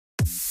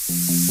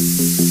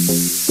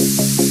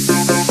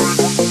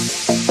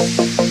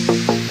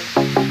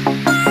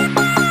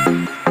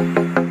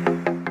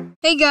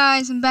Hey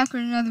guys, I'm back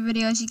with another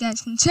video. As you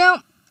guys can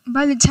tell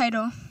by the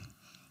title,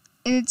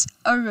 it's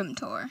a room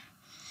tour.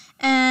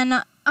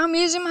 And I'm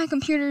using my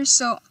computer,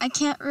 so I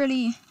can't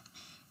really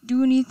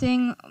do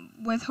anything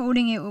with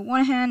holding it with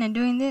one hand and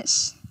doing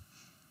this.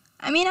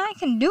 I mean, I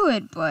can do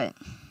it, but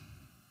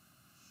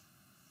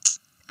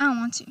I don't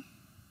want to.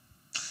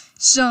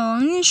 So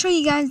I'm going to show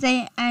you guys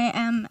that I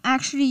am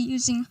actually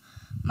using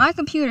my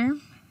computer.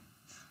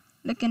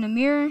 Look in the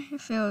mirror.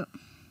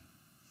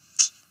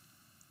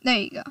 There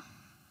you go.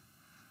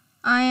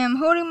 I am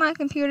holding my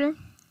computer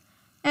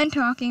and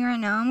talking right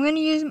now. I'm going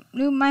to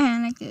move my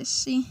hand like this.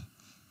 See?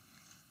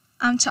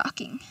 I'm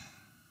talking.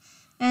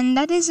 And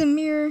that is a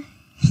mirror.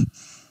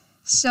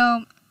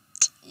 So,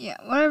 yeah,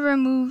 whatever I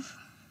move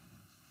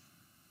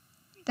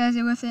does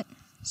it with it.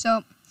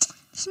 So,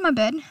 this is my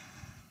bed.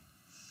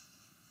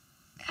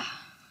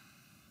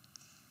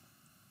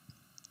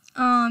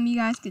 You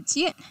guys could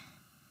see it.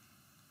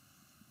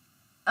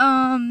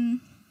 My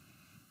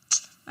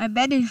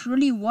bed is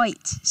really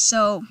white,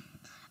 so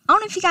I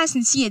don't know if you guys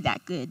can see it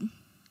that good.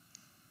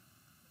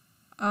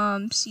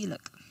 See,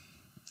 look.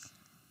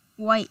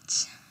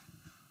 White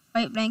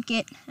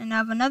blanket, and I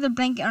have another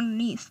blanket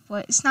underneath,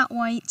 but it's not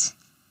white.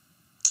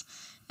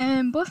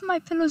 And both of my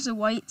pillows are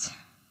white.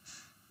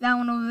 That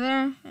one over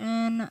there,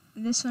 and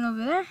this one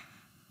over there.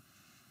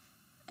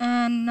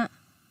 And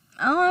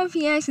I don't know if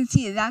you guys can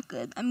see it that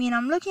good. I mean,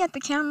 I'm looking at the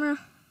camera,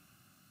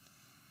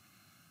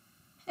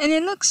 and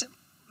it looks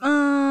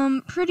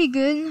pretty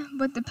good,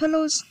 but the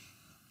pillows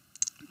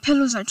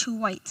are too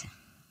white.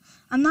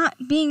 I'm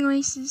not being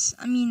racist.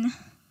 I mean,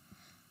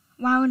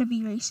 why would I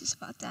be racist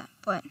about that?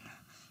 But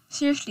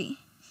seriously,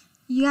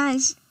 you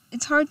guys,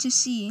 it's hard to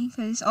see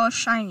because it's all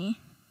shiny.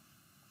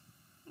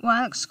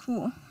 Wow, that looks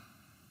cool.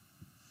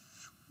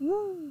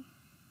 Woo!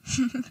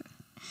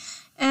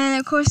 And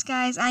of course,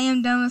 guys, I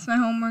am done with my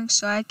homework,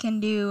 so I can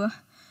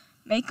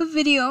make a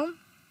video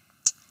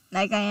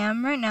like I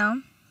am right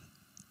now.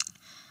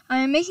 I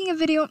am making a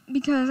video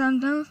because I'm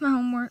done with my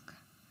homework,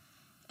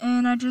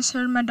 and I just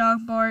heard my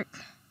dog bark,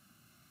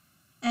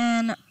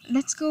 and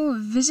let's go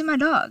visit my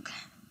dog.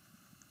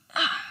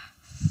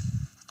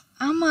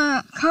 I'm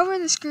gonna cover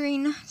the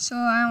screen so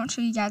I won't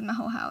show you guys my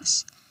whole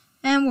house,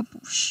 and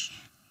whoopoosh.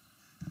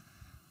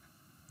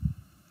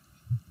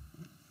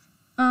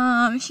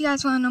 If you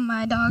guys want to know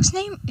my dog's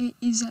name, it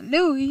is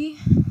Louie,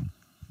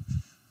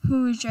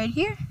 who is right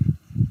here.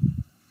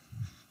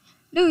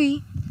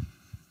 Louie.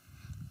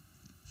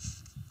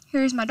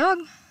 Here's my dog.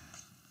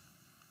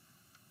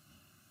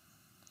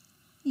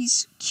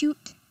 He's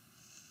cute.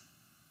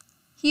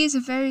 He is a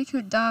very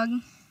cute dog.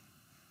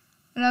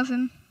 I love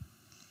him.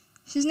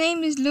 His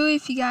name is Louie,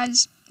 if you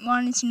guys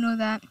wanted to know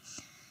that.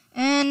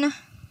 And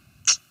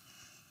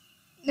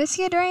let's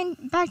get right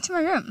back to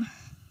my room.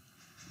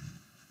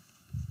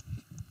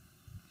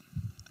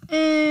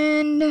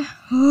 And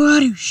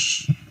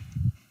whoosh.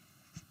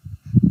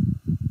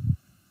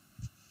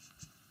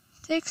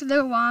 Takes a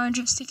little while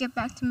just to get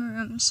back to my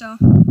room, so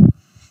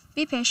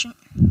be patient.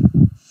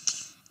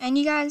 And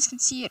you guys can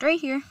see it right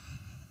here.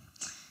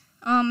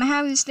 I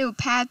have this little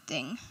pad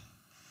thing.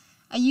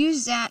 I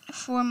use that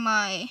for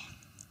my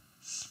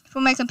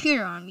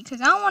computer on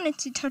because I don't want it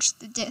to touch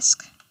the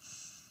disk.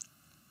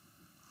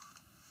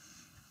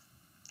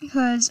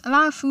 Because a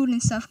lot of food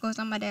and stuff goes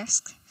on my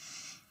desk.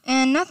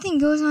 And nothing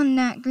goes on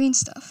that green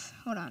stuff.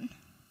 Hold on.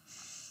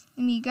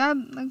 Let me grab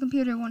my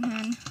computer one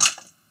hand.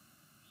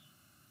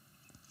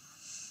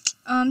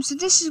 So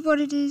this is what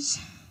it is.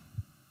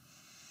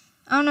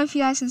 I don't know if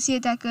you guys can see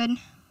it that good.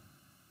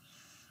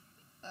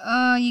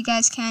 You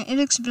guys can't. It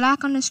looks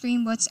black on the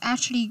screen, but it's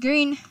actually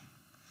green.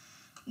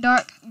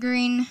 Dark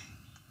green.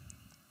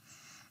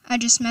 I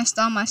just messed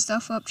all my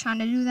stuff up trying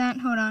to do that.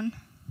 Hold on.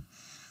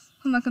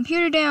 Put my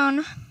computer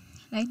down.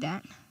 Like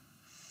that.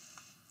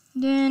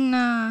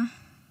 Then,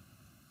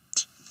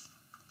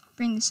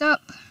 bring this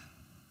up.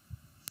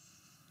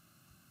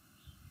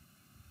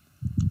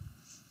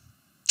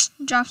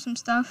 Drop some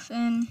stuff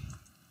in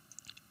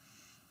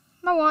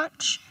my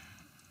watch.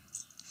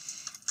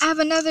 I have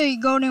another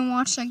golden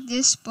watch like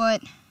this,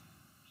 but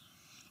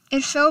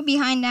it fell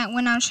behind that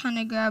when I was trying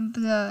to grab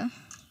the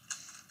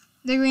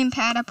green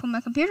pad I put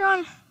my computer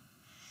on.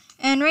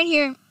 And right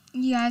here,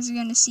 you guys are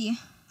going to see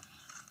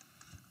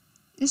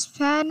this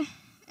pad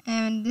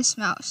and this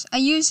mouse. I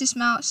use this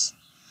mouse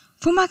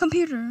for my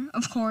computer,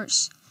 of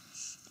course.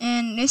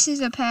 And this is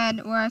a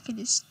pad where I could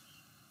just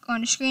go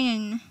on the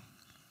screen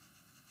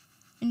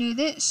and do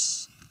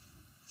this.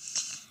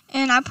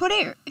 And I put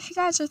it, if you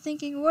guys are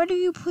thinking, where do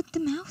you put the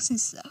mouse and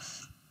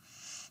stuff?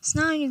 It's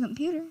not on your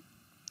computer.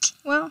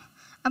 Well,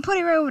 I put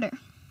it right over there.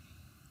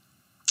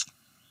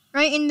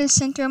 Right in the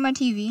center of my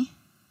TV.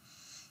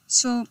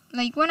 So,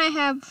 like, when I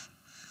have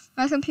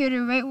my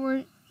computer right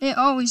where it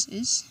always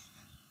is,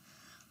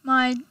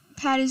 my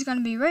pad is going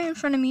to be right in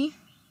front of me.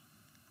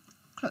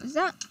 Close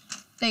that.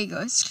 There you go.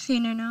 It's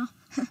cleaner now.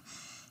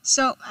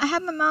 So, I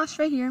have my mouse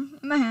right here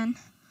in my hand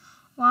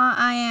while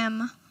I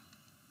am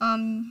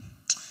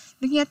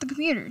looking at the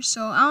computer.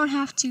 So, I don't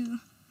have to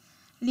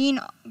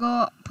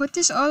put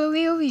this all the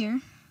way over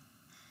here.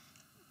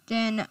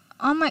 Then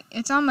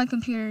it's on my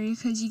computer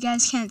because you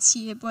guys can't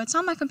see it, but it's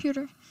on my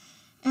computer.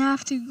 And I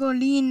have to go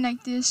lean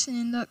like this,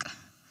 and look,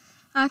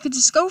 I could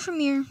just go from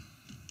here,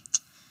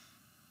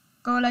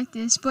 go like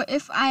this. But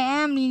if I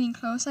am leaning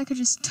close, I could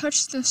just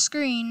touch the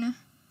screen,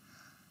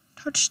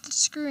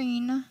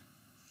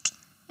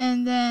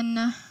 and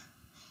then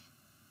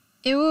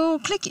it will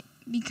click it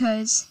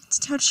because it's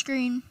touch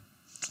screen.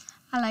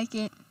 I like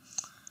it.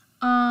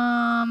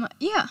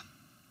 Yeah,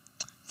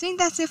 I think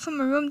that's it for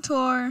my room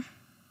tour.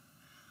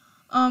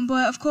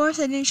 But of course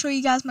I didn't show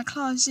you guys my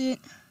closet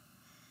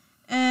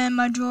and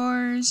my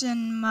drawers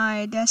and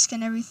my desk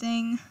and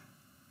everything,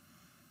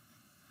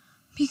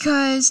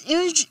 because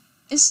it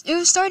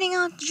was starting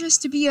out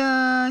just to be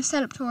a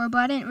setup tour, but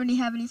I didn't really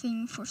have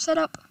anything for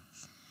setup.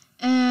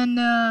 And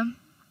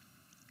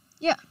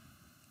yeah,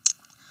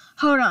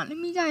 hold on, let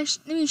me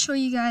show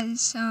you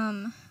guys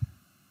where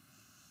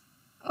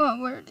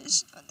it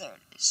is. Oh, there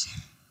it is.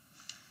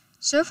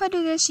 So if I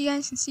do this, you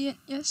guys can see it.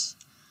 Yes.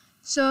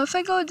 So if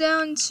I go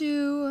down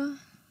to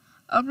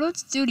Upload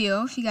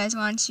Studio, if you guys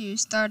want to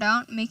start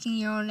out making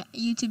your own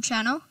YouTube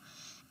channel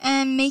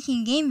and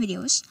making game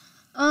videos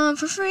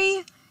for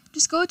free,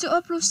 just go to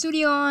Upload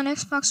Studio on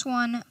Xbox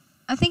One.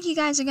 I think you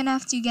guys are gonna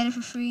have to get it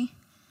for free.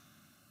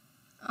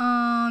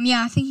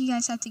 Yeah, I think you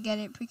guys have to get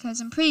it because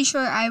I'm pretty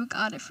sure I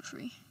got it for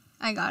free.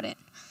 I got it.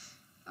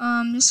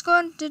 Just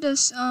go to the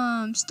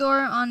store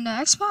on the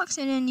Xbox,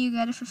 and then you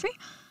get it for free.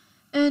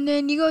 And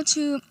then you go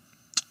to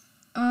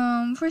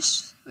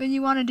first, what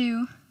you want to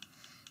do,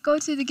 go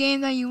to the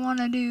game that you want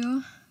to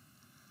do.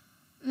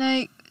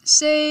 Like,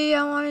 say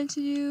I wanted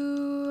to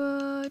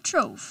do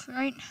Trove,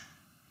 right?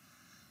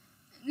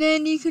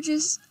 Then you could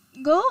just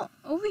go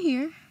over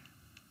here.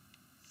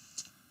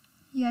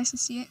 You guys can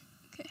see it.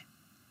 Okay.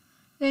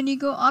 Then you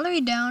go all the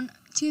way down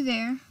to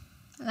there,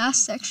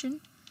 last section.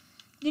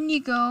 Then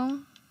you go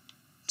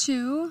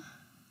to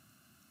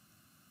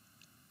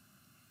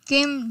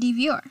Game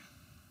DVR.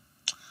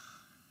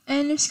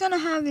 And it's gonna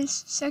have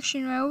this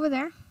section right over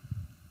there.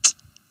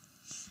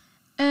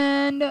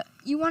 And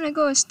you wanna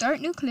go start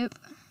new clip,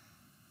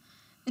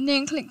 and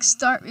then click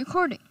start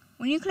recording.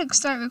 When you click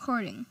start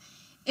recording,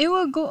 it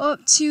will go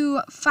up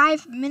to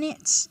 5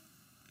 minutes.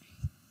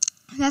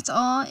 That's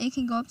all it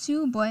can go up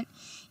to, but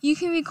you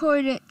can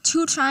record it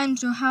 2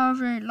 times or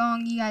however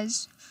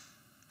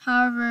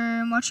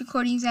much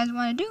recording you guys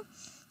wanna do.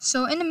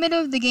 So in the middle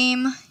of the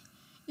game,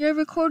 your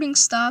recording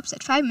stops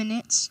at 5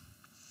 minutes.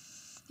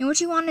 And what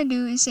you want to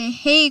do is say,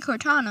 "Hey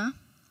Cortana,"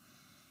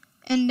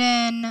 and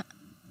then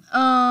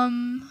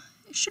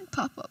it should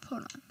pop up.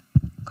 Hold on,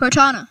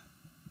 Cortana.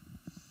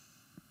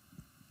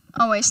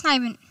 Oh wait, it's not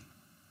even.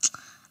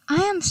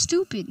 I am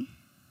stupid.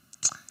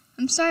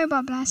 I'm sorry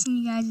about blasting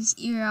you guys'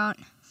 ear out.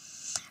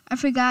 I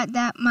forgot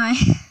that my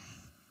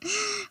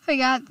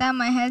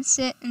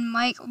headset and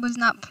mic was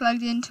not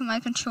plugged into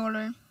my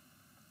controller.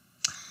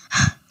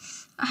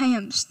 I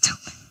am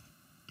stupid.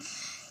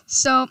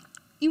 So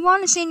you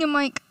want to say in your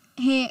mic,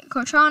 "Hey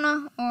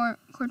Cortana," or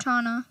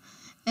Cortana,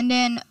 and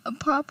then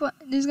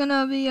there's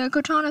gonna be a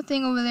Cortana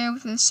thing over there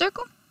with a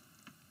circle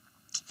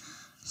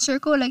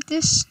like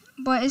this,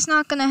 but it's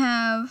not gonna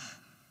have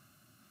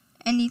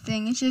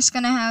anything. It's just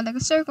gonna have like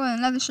a circle and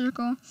another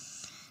circle.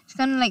 It's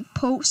gonna like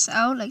post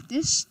out like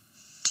this,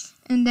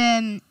 and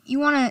then you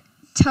wanna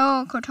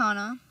tell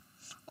Cortana,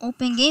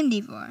 "Open Game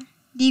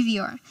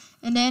DVR,"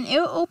 and then it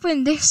will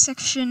open this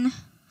section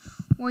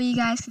where you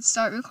guys can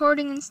start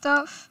recording and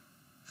stuff.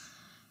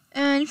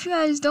 And if you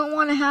guys don't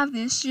want to have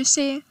this, just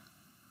say,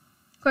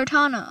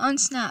 "Cortana,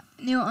 unsnap,"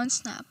 and it will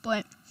unsnap.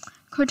 But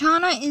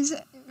Cortana is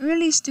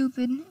really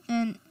stupid,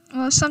 and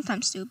well,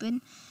 sometimes stupid,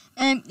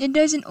 and it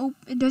doesn't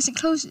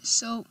close it.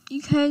 So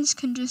you guys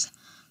can just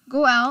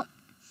go out,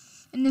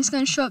 and it's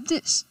gonna show up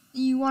this.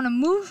 You want to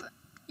move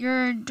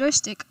your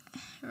joystick,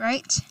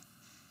 right?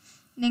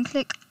 And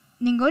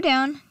then go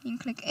down and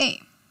click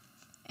A,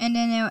 and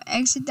then it will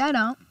exit that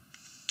out.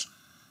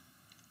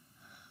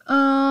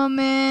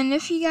 And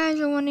if you guys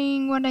are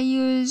wondering what I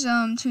use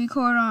to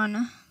record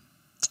on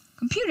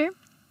computer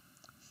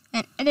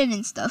and edit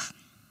and stuff,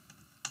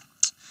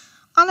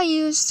 all I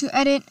use to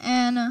edit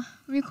and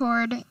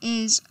record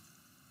is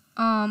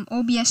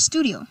OBS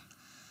Studio.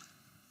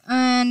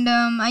 And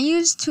I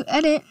use to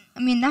edit,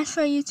 that's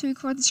what I use to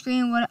record the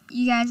screen, what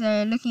you guys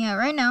are looking at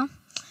right now.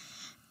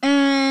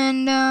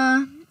 And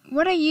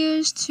what I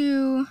use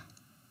to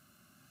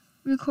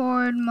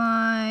record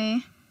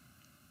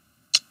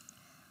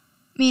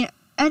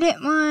edit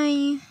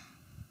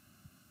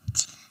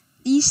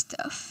these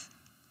stuff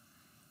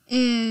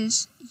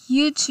is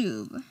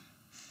YouTube.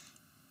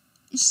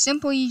 It's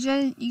simple.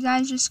 You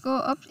guys just go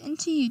up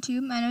into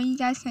YouTube. I know you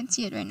guys can't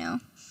see it right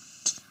now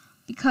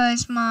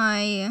because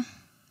my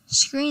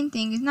screen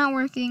thing is not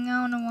working.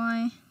 I don't know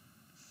why.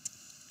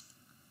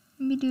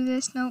 Let me do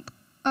this. Nope.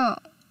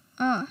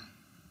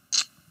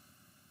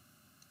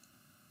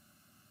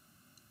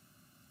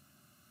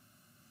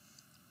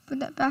 Put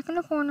that back in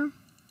the corner.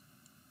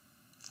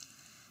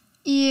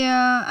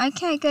 Yeah, I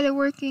can't get it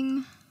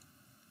working.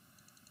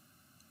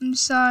 I'm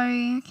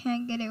sorry, I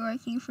can't get it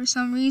working for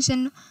some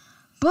reason.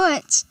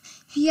 But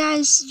if you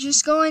guys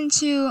just go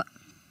into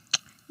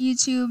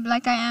YouTube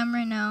like I am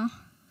right now,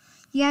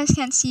 you guys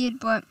can't see it,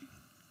 but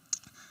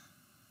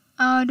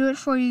I'll do it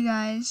for you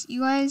guys.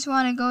 You guys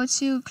want to go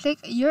to click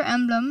your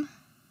emblem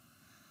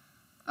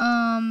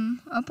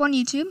up on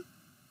YouTube.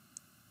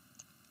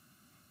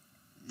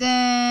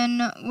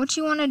 Then what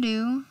you want to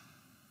do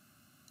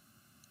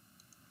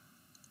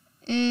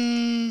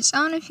is, I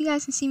don't know if you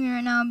guys can see me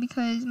right now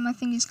because my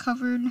thing is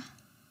covered.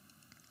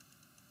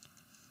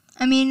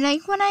 I mean,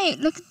 like when I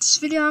look at this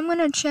video, I'm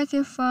gonna check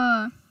if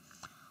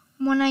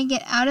when I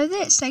get out of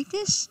this like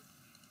this,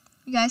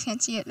 you guys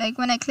can't see it. Like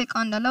when I click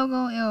on the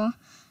logo, it'll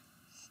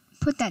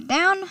put that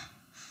down.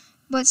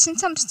 But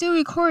since I'm still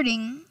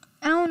recording,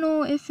 I don't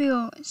know if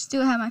it'll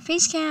still have my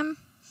face cam.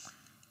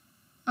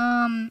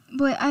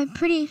 But I'm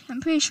pretty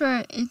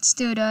sure it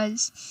still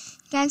does.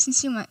 You guys can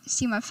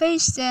see my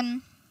face,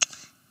 then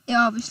it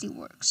obviously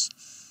works.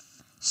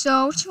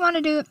 So what you want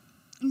to do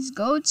is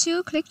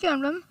click your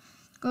emblem,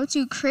 go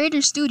to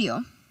Creator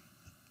Studio.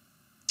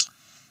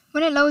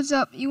 When it loads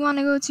up, you want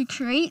to go to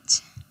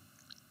Create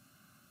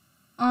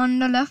on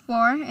the left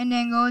bar, and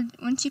then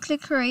once you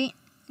click Create,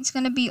 it's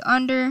gonna be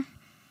under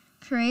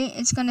Create.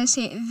 It's gonna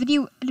say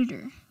Video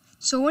Editor.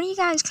 So when you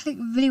guys click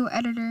Video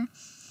Editor,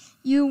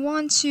 you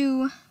want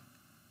to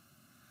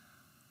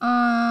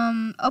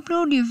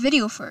upload your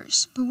video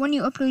first. But when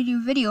you upload your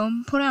video,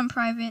 put it on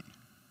private.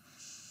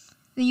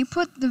 Then you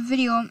put the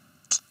video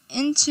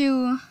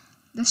into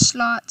the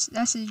slot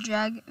that says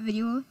drag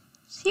video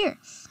here.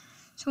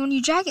 So when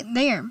you drag it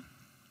there,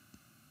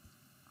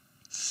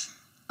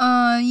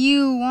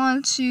 you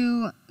want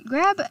to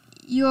grab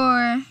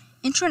your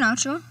intro and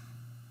outro.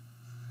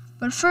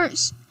 But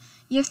first,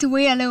 you have to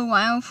wait a little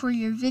while for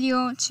your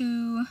video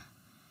to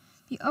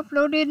be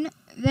uploaded.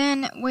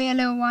 Then wait a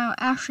little while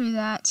after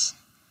that.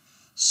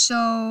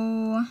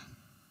 So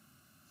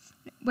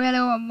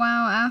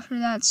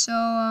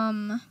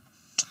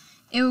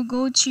it will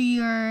go to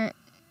your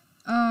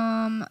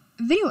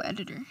video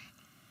editor,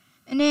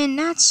 and then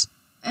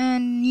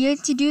you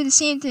have to do the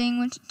same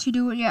thing to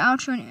do with your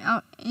intro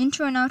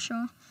and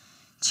outro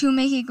to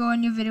make it go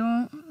in your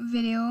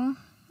video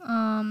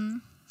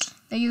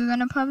that you're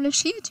gonna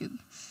publish to YouTube.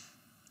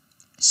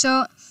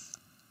 So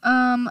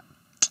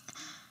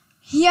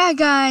yeah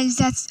guys,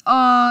 that's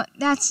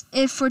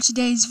it for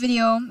today's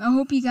video. I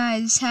hope you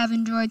guys have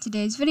enjoyed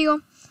today's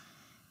video,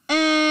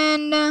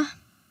 and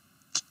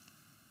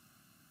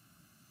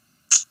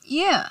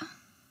yeah,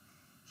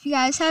 if you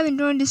guys have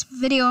enjoyed this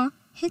video,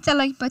 hit that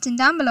like button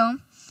down below,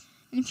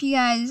 and if you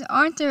guys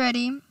aren't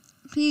already,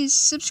 please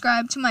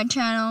subscribe to my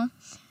channel,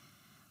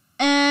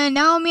 and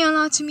that will mean a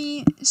lot to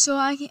me. So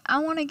I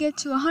want to get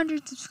to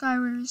 100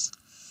 subscribers.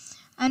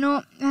 I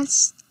know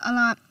that's a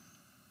lot.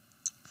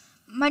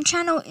 My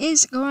channel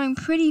is growing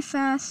pretty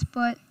fast,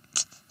 but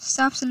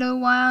stops a little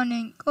while and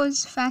then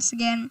goes fast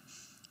again.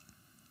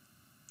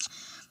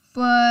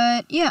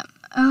 But yeah,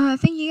 I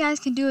think you guys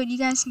can do it. You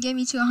guys can get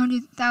me to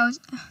 100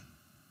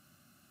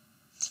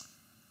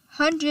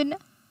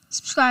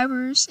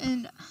 subscribers,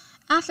 and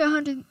after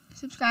 100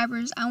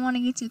 subscribers, I want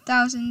to get to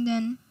 1,000,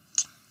 then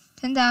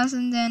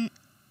 10,000, then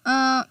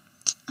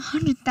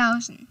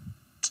 100,000.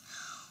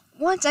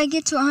 Once I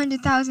get to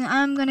 100,000,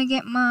 I'm gonna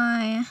get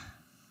my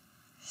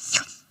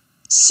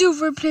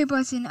silver play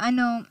button. I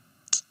know,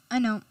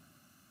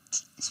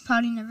 it's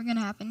probably never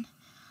gonna happen,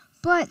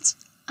 but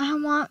I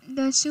want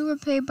the silver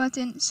play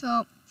button.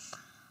 So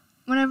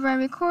whenever I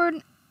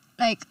record,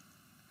 like,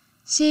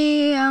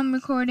 say I'm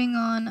recording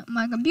on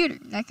my computer,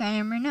 like I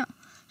am right now,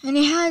 and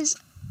it's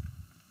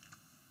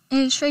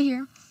right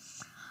here.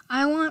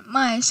 I want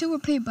my silver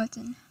play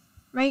button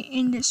right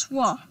in this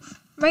wall,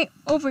 right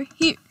over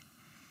here.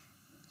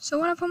 So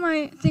when I put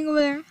my thing over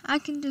there, I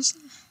can just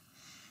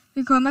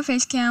record my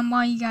face cam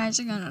while you guys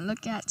are gonna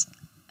look at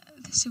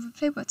the silver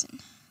play button.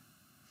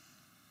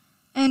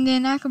 And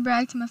then I can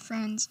brag to my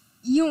friends,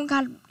 you don't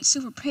got a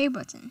silver play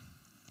button.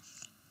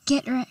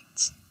 Get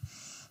wrecked.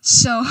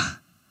 So,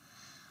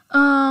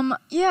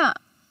 yeah.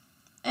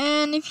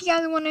 And if you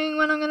guys are wondering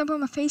when I'm gonna put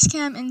my face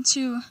cam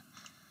into,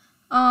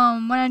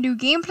 when I do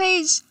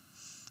gameplays,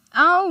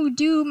 I'll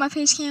do my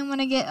face cam when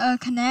I get a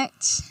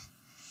Connect.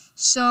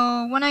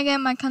 So when I get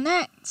my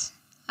Connect,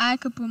 I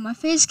could put my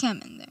face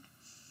cam in there.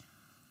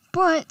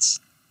 But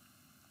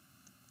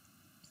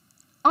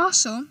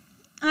also,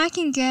 I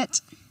can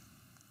get,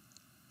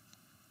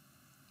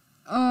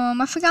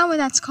 I forgot what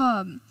that's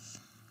called,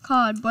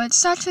 but it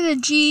starts with a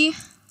G,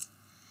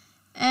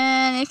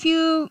 and if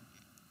you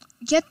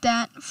get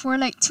that for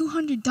like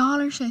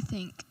 $200, I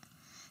think,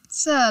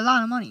 it's a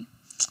lot of money.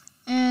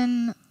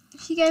 And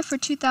if you get it for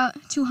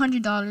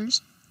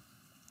 $200,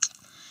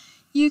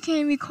 you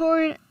can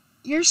record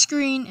your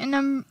screen, and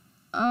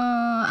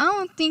I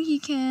don't think you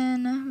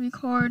can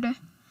record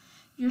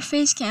your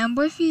face cam,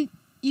 but if you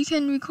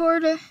can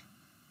record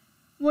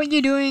what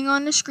you're doing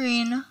on the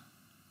screen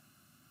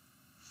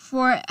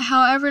for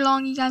however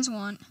long you guys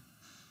want.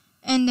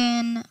 And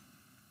then,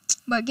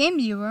 but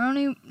GameViewer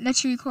only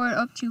lets you record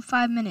up to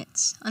 5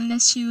 minutes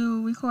unless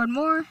you record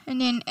more and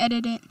then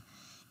edit it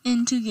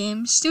into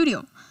Game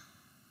Studio.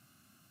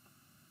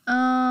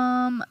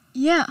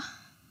 Yeah.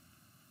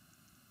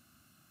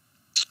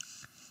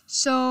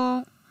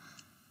 So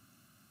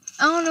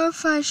I don't know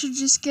if I should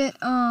just get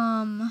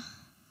the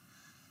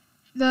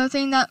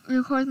thing that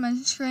records my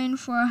screen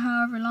for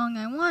however long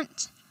I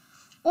want,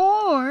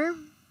 or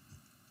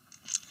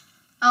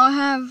I'll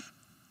have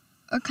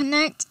a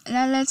Connect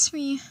that lets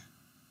me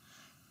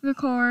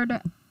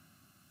record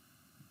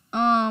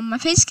my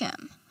face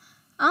cam.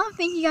 I don't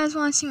think you guys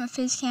want to see my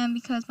face cam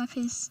because my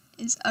face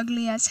is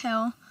ugly as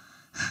hell.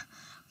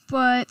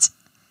 But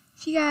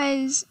if you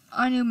guys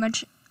are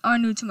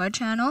new to my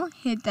channel,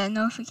 hit that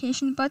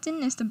notification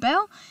button, it's the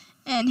bell,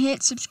 and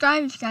hit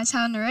subscribe if you guys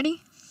haven't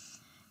already.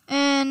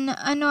 And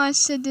I know I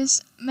said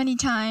this many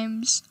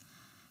times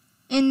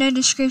in the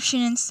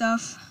description and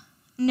stuff,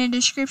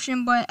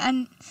 but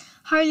I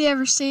hardly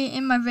ever say it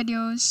in my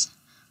videos.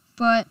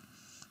 But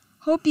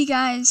hope you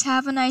guys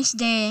have a nice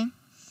day.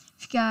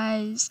 If you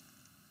guys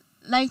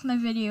like my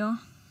video,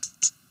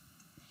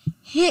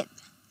 hit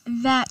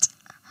that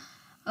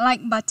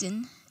like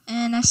button.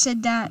 And I say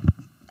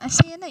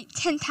it like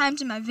 10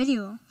 times in my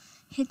video.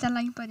 Hit that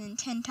like button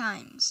 10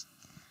 times.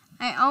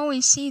 I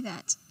always say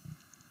that.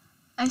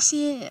 I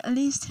see it at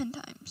least 10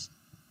 times.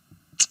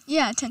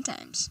 Yeah, 10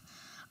 times.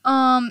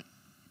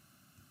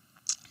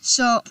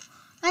 So,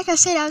 like I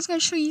said, I was going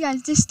to show you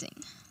guys this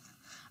thing.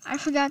 I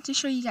forgot to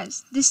show you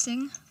guys this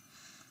thing.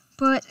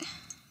 But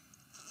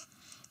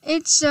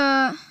it's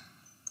Lowy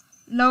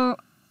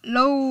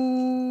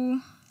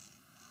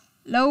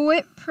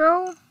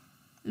Pro.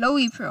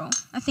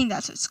 I think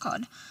that's what it's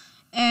called.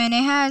 And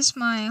it has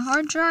my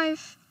hard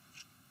drive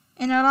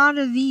and a lot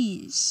of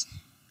these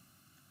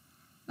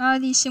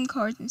SIM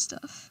cards and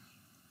stuff.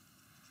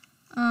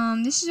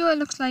 This is what it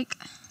looks like.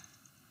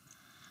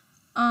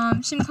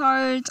 SIM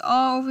cards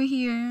all over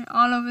here,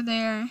 all over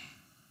there.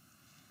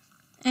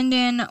 And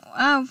then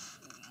I have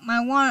my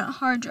one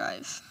hard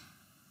drive.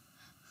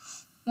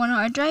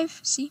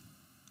 See? You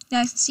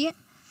guys can see it.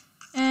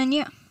 And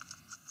yeah.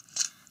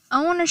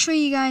 I want to show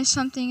you guys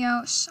something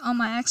else on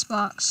my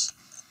Xbox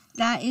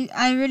that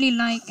I really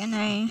like, and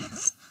I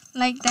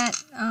like that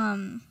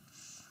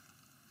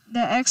the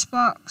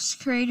Xbox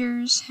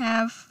creators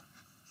have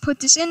put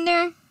this in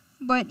there,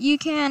 but you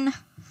can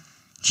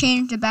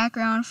change the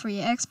background for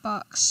your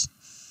Xbox.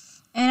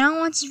 And I don't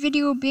want this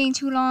video being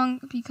too long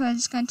because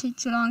it's going to take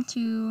too long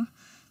to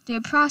do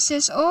a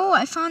process. Oh,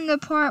 I found the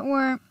part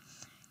where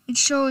it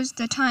shows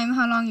the time,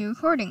 how long you're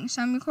recording.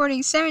 So I'm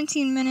recording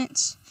 17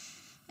 minutes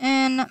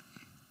and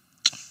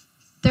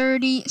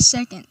 30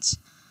 seconds.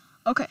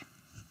 Okay,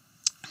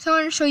 so I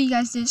want to show you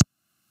guys this.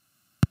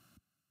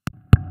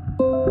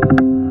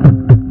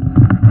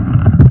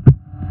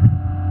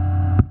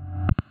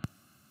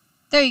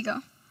 There you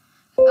go.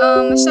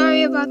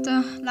 Sorry about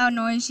the loud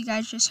noise you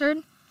guys just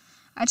heard.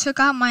 I took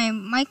out my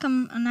mic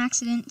on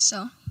accident,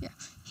 so yeah.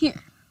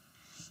 Here,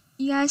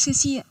 you guys can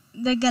see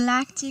the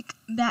galaxy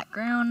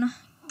background,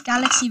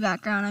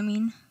 I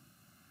mean.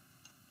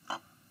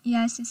 You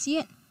guys can see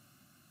it.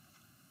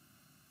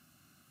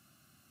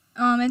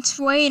 It's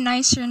way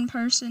nicer in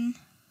person.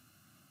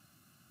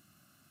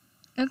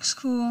 Looks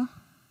cool.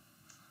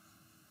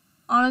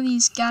 All of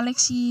these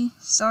galaxy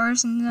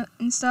stars and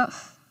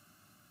stuff.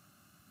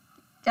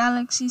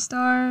 Galaxy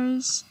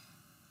stars.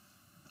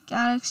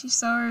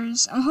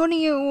 I'm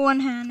holding it with one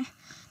hand.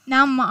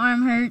 Now my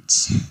arm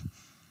hurts.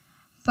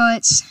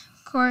 But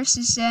of course,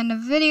 it's the end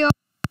of the video.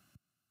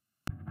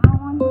 I don't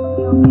want the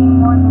video being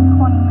more than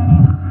 20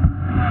 minutes.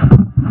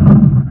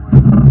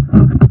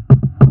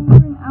 Over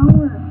an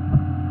hour.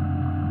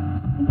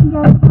 If you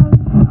guys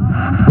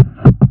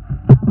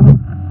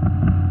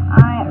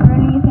I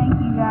really thank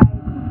you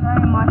guys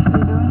very much for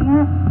doing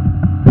that.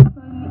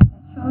 It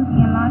shows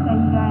me a lot that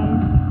you guys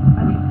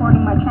are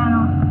supporting my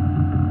channel.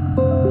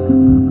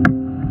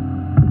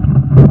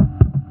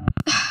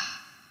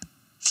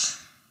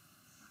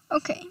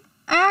 Okay,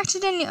 I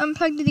accidentally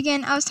unplugged it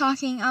again. I was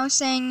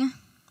saying,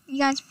 you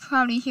guys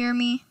probably hear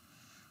me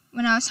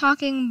when I was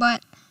talking,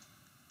 but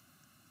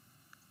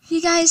if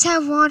you guys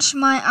have watched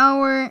my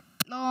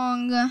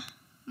hour-long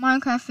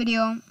Minecraft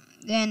video,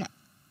 then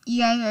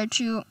you guys are a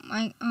true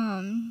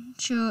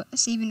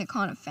Saving the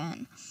Content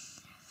fan.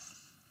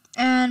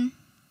 And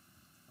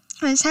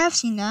if you guys have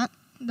seen that,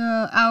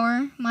 the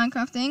hour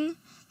Minecraft thing,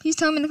 please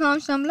tell me in the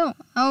comments down below.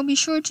 I will be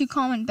sure to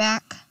comment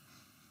back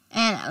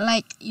and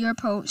like your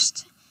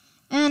post.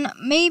 And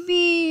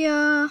maybe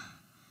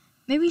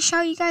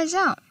shout you guys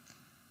out.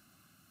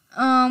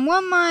 One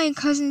of my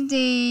cousins,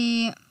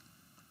 they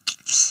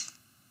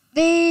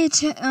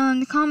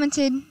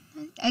commented.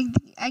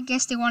 I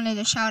guess they wanted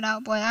a shout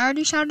out, but I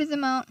already shouted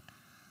them out,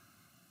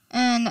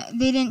 and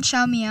they didn't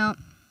shout me out.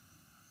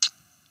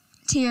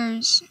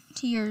 Tears.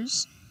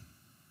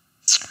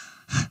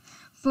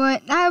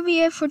 But that'll be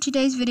it for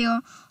today's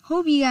video.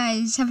 Hope you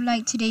guys have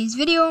liked today's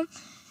video,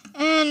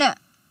 and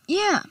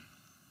yeah.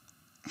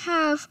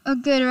 Have a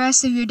good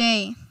rest of your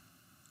day,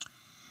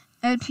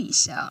 and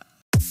peace out.